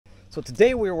So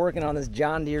today we were working on this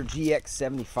John Deere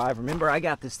GX75. Remember, I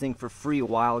got this thing for free a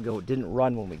while ago. It didn't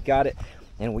run when we got it,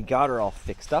 and we got her all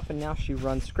fixed up, and now she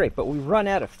runs great. But we run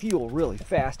out of fuel really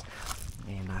fast,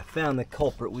 and I found the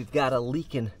culprit. We've got a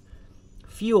leaking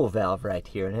fuel valve right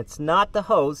here, and it's not the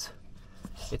hose.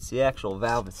 It's the actual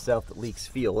valve itself that leaks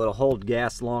fuel. It'll hold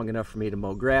gas long enough for me to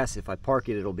mow grass. If I park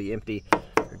it, it'll be empty,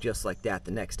 or just like that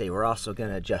the next day. We're also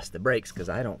going to adjust the brakes because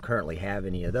I don't currently have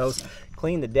any of those.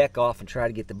 Clean the deck off and try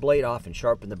to get the blade off and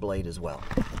sharpen the blade as well.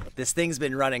 This thing's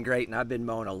been running great, and I've been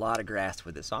mowing a lot of grass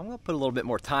with it, so I'm going to put a little bit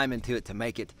more time into it to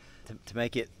make it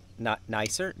not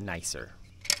nicer.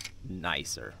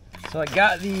 So I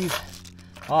got these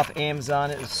off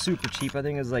Amazon. It was super cheap. I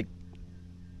think it was like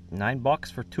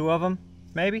 $9 for 2 of them,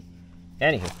 maybe.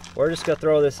 Anywho, we're just gonna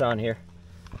throw this on here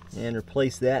and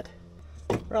replace that.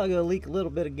 Probably gonna leak a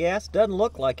little bit of gas. Doesn't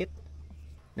look like it.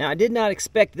 Now, I did not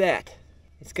expect that.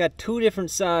 It's got two different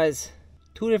size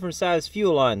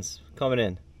fuel lines coming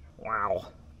in. Wow,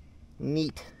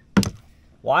 neat.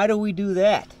 Why do we do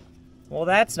that? Well,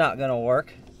 that's not gonna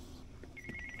work.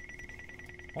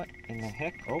 What in the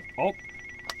heck? Oh. What?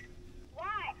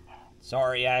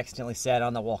 Sorry, I accidentally sat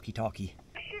on the walkie-talkie.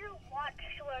 I should have watched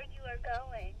where you were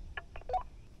going.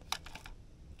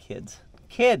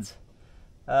 Kids.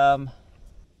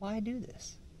 Why do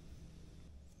this?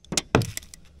 The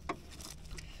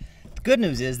good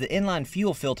news is the inline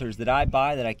fuel filters that I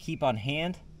buy, that I keep on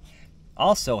hand,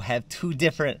 also have 2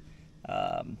 different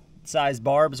size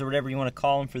barbs, or whatever you want to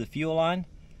call them, for the fuel line.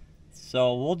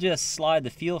 So we'll just slide the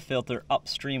fuel filter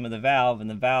upstream of the valve and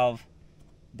the valve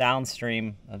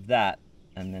downstream of that,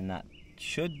 and then that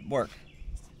should work.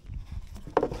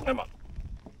 Come on.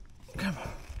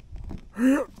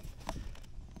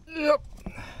 Yep.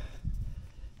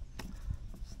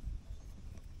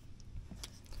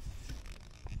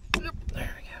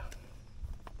 There we go.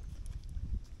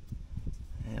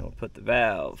 And we'll put the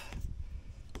valve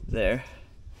there.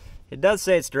 It does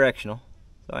say it's directional,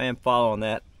 so I am following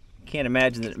that. Can't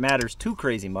imagine that it matters too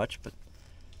crazy much, but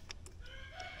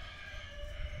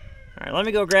all right, let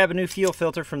me go grab a new fuel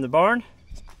filter from the barn.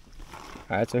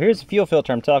 All right, so here's the fuel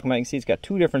filter I'm talking about. You can see it's got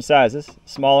 2 different sizes.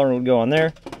 Smaller one would go on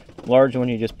there. Large one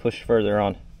you just push further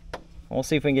on. We'll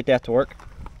see if we can get that to work.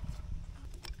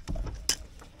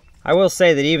 I will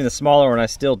say that even the smaller one, I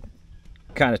still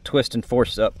kind of twist and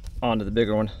force up onto the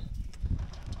bigger one,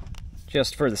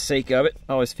 just for the sake of it.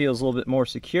 Always feels a little bit more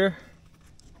secure.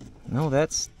 No,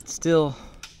 that's still...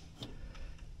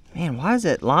 Man, why is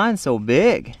that line so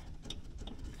big?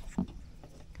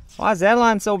 Why is that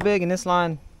line so big and this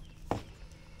line...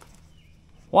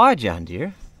 Why, John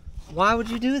Deere? Why would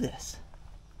you do this?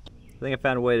 I think I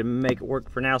found a way to make it work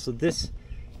for now. So this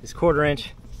is 1/4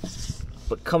 inch,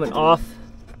 but coming off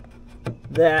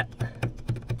that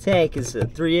tank is a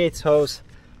 3/8 hose,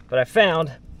 but I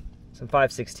found some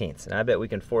 5/16, and I bet we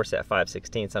can force that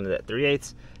 5/16 onto that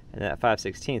 3/8, and that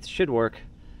 5/16 should work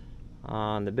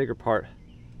on the bigger part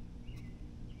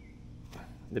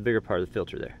of the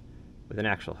filter there with an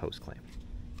actual hose clamp.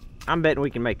 I'm betting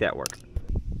we can make that work.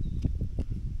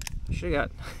 Should got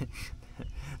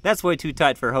that's way too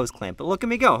tight for a hose clamp, but look at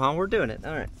me go, huh? We're doing it.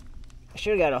 All right. I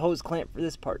should have got a hose clamp for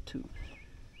this part too.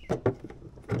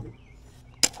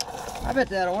 I bet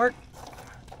that'll work.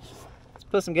 Let's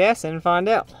put some gas in and find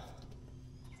out.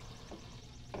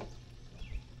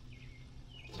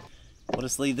 We'll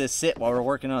just leave this sit while we're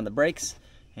working on the brakes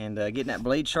and getting that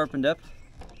blade sharpened up.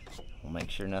 We'll make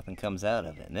sure nothing comes out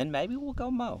of it, and then maybe we'll go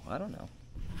mow. I don't know.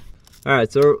 All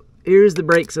right, so here's the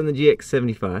brakes on the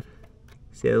GX75.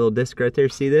 See that little disc right there?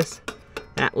 See this?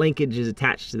 That linkage is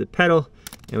attached to the pedal,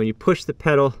 and when you push the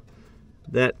pedal,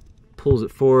 that pulls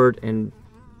it forward and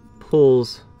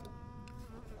pulls...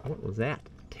 What was that?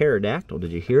 Pterodactyl,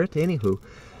 did you hear it? Anywho,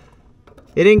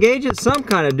 it engages some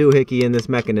kind of doohickey in this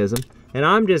mechanism, and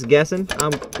I'm just guessing.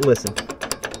 Listen,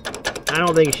 I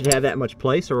don't think it should have that much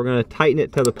play, so we're going to tighten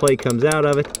it till the play comes out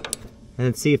of it,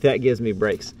 and see if that gives me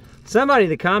brakes. Somebody in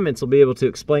the comments will be able to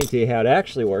explain to you how it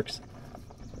actually works,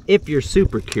 if you're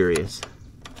super curious.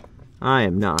 I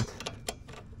am not.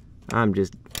 I'm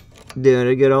just doing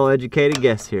a good old educated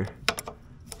guess here.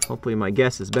 Hopefully my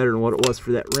guess is better than what it was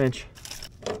for that wrench.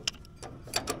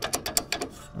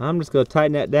 I'm just going to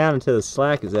tighten that down until the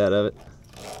slack is out of it.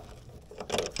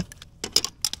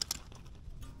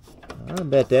 I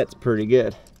bet that's pretty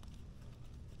good.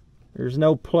 There's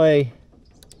no play,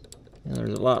 and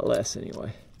there's a lot less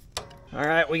anyway. All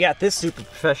right, we got this super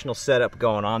professional setup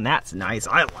going on. That's nice.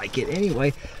 I like it.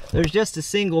 Anyway, there's just a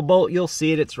single bolt. You'll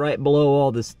see it. It's right below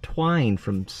all this twine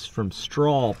from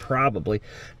straw, probably.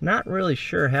 Not really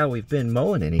sure how we've been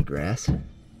mowing any grass.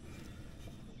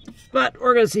 But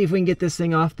we're gonna see if we can get this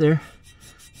thing off there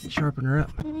and sharpen her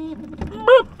up.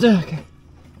 Okay.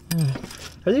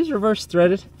 Are these reverse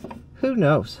threaded? Who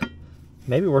knows?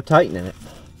 Maybe we're tightening it.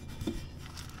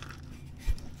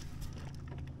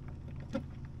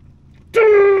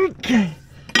 Okay.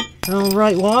 All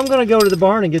right, well, I'm gonna go to the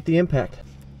barn and get the impact.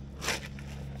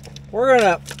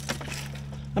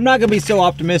 I'm not gonna be so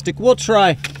optimistic. We'll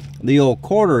try the old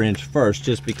 1/4 inch first,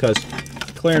 just because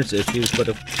clearance issues, but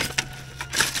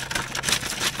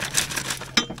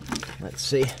let's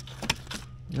see.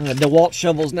 The DeWalt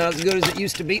shovel's not as good as it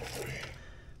used to be.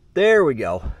 There we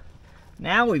go.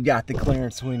 Now we've got the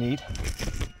clearance we need.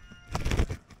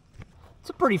 It's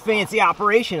a pretty fancy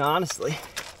operation, honestly.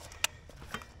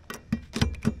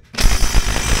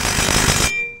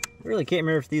 I really can't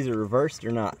remember if these are reversed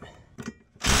or not.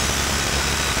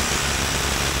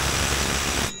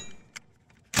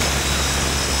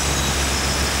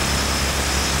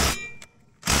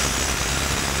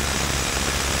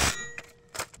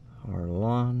 Our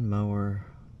lawnmower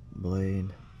blade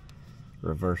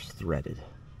reverse threaded.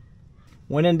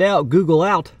 When in doubt, Google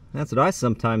out. That's what I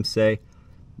sometimes say.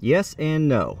 Yes and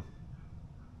no.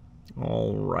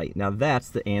 All right, now that's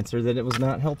the answer that it was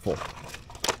not helpful.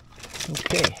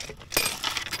 Okay,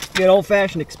 good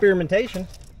old-fashioned experimentation.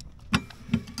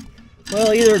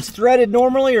 Well, either it's threaded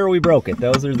normally or we broke it.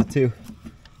 Those are the two.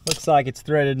 Looks like it's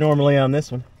threaded normally on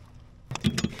this one.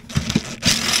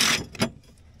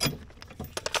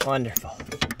 Wonderful.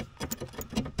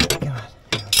 God.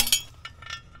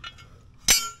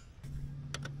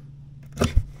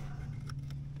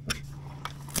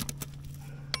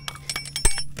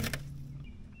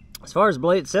 As far as the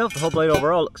blade itself, the whole blade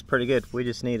overall looks pretty good. We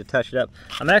just need to touch it up.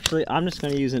 I'm just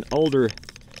going to use an older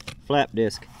flap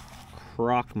disc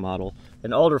crock model.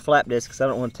 An older flap disc because I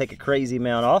don't want to take a crazy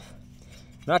amount off.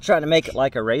 I'm not trying to make it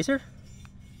like a razor.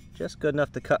 Just good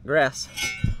enough to cut grass.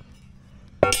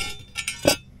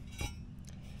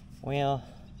 Well,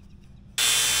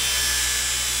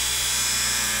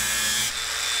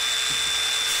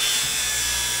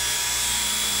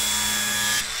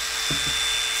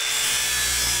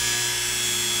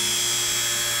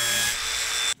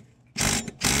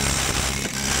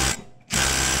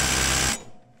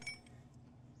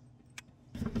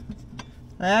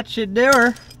 that should do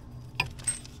her.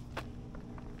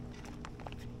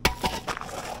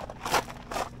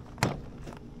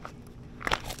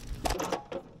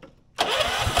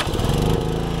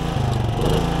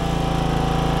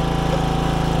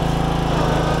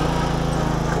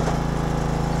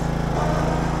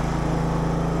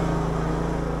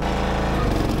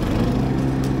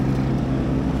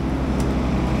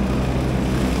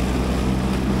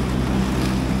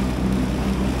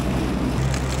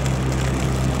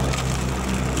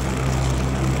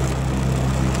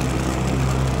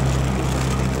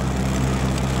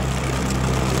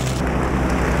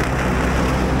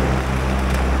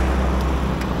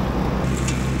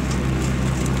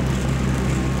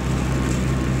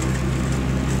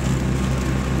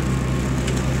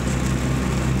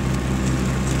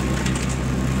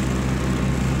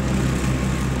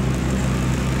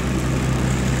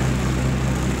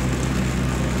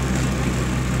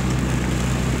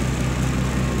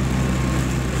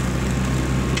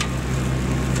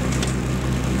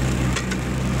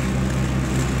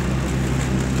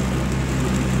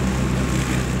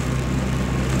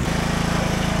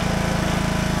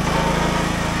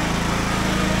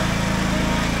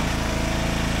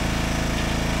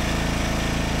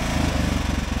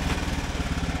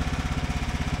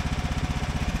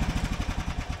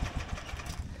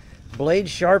 Blade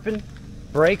sharpened,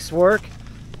 brakes work,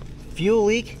 fuel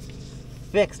leak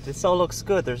fixed. This all looks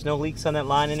good. There's no leaks on that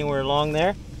line anywhere along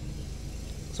there.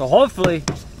 So hopefully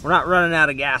we're not running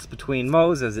out of gas between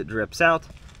mows as it drips out.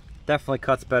 Definitely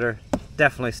cuts better,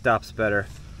 definitely stops better.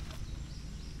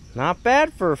 Not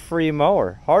bad for a free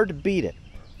mower. Hard to beat it.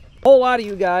 A whole lot of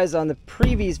you guys on the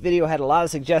previous video had a lot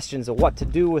of suggestions of what to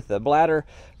do with the bladder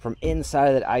from inside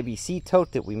of that IBC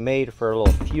tote that we made for a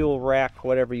little fuel rack,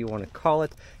 whatever you want to call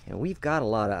it. And we've got a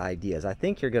lot of ideas. I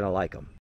think you're going to like them.